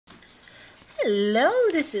Hello,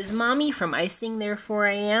 this is Mommy from Icing Therefore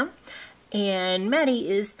I Am, and Maddie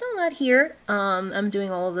is still not here. I'm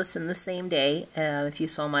doing all of this in the same day, if you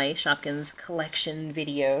saw my Shopkins collection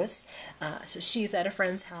videos. So she's at a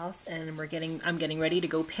friend's house, and I'm getting ready to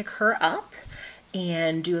go pick her up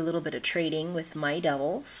and do a little bit of trading with my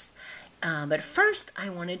doubles. But first,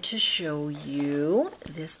 I wanted to show you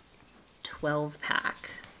this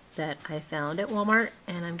 12-pack that I found at Walmart,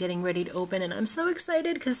 and I'm getting ready to open, and I'm so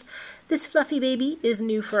excited because this fluffy baby is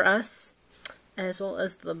new for us, as well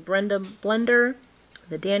as the Brenda Blender,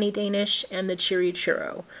 the Danny Danish, and the Cheery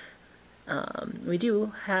Churro. We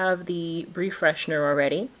do have the Brie Freshener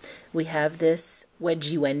already. We have this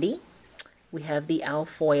Wedgie Wendy. We have the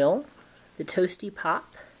Alfoil, the Toasty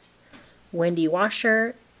Pop, Wendy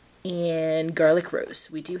Washer, and Garlic Rose.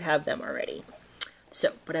 We do have them already.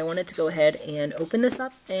 So, but I wanted to go ahead and open this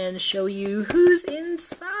up and show you who's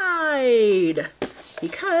inside,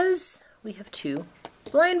 because we have 2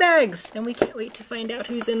 blind bags and we can't wait to find out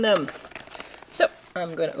who's in them. So,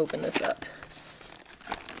 I'm going to open this up.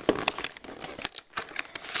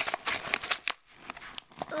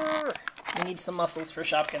 We need some muscles for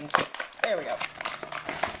Shopkins. There we go.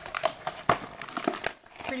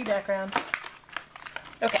 Pretty background.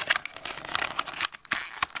 Okay.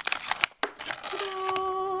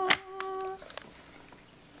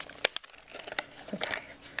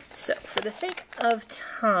 So, for the sake of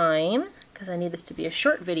time, because I need this to be a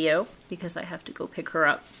short video, because I have to go pick her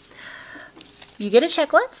up, you get a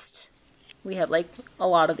checklist. We have like a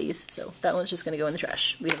lot of these, so that one's just going to go in the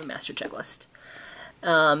trash. We have a master checklist.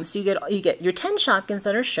 So you get your 10 Shopkins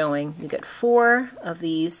that are showing. You get 4 of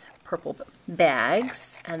these purple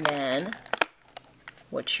bags, and then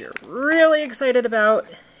what you're really excited about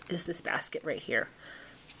is this basket right here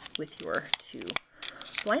with your 2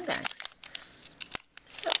 blind bags.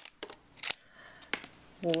 So,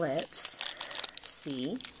 let's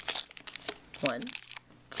see. 1,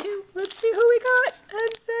 2. Let's see who we got. I'm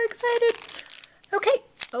so excited. Okay.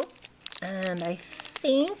 Oh, and I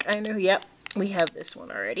think I know. Yep, we have this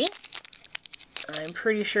one already. I'm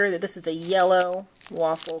pretty sure that this is a yellow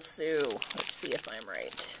Waffle Sue. Let's see if I'm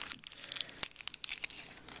right.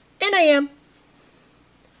 And I am,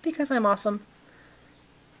 because I'm awesome.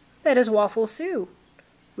 That is Waffle Sue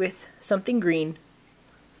with something green.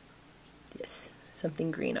 Yes,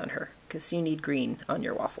 something green on her, because you need green on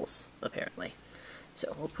your waffles, apparently.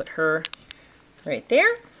 So we'll put her right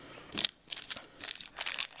there.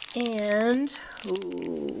 And,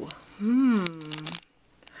 ooh,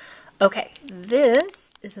 okay,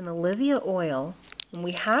 this is an Olivia oil, and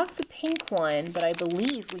we have the pink one, but I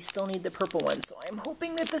believe we still need the purple one, so I'm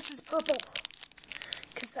hoping that this is purple,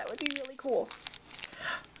 because that would be really cool.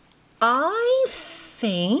 I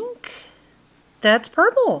think that's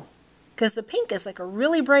purple, because the pink is like a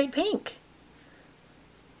really bright pink.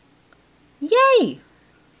 Yay!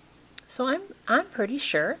 So I'm pretty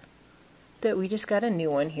sure that we just got a new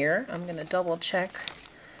one here. I'm gonna double check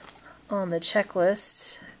on the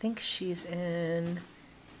checklist. I think she's in,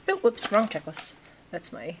 oh, whoops, wrong checklist.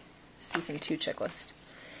 That's my season 2 checklist.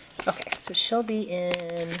 Okay, so she'll be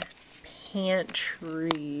in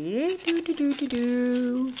pantry.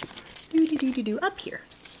 Up here.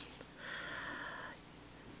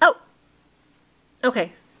 Oh!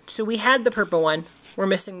 Okay, so we had the purple one. We're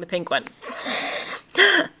missing the pink one.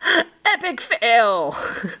 Epic fail!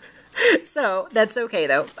 So, that's okay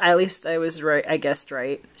though. At least I was right, I guessed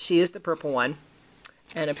right. She is the purple one.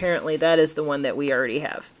 And apparently that is the one that we already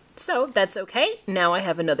have. So, that's okay. Now I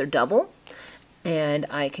have another double. And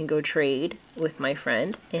I can go trade with my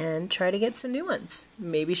friend and try to get some new ones.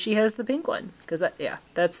 Maybe she has the pink one. Because, yeah,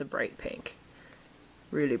 that's a bright pink.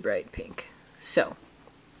 Really bright pink. So,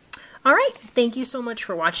 alright. Thank you so much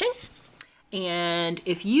for watching. And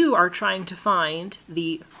if you are trying to find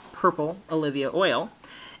the purple Olivia oil,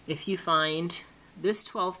 if you find this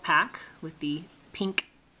 12-pack with the pink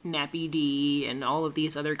Nappy D and all of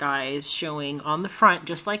these other guys showing on the front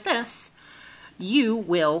just like this, you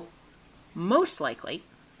will most likely,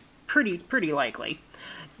 pretty likely,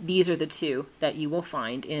 these are the 2 that you will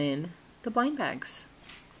find in the blind bags,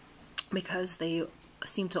 because they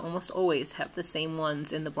seem to almost always have the same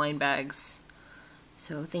ones in the blind bags.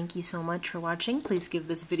 So thank you so much for watching. Please give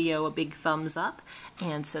this video a big thumbs up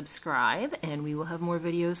and subscribe, and we will have more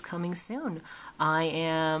videos coming soon. I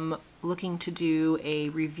am looking to do a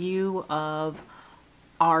review of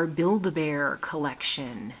our Build-A-Bear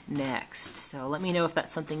collection next. So let me know if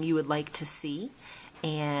that's something you would like to see,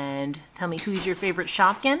 and tell me who's your favorite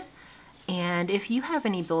Shopkin, and if you have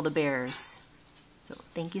any Build-A-Bears. So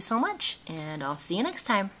thank you so much, and I'll see you next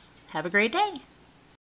time. Have a great day.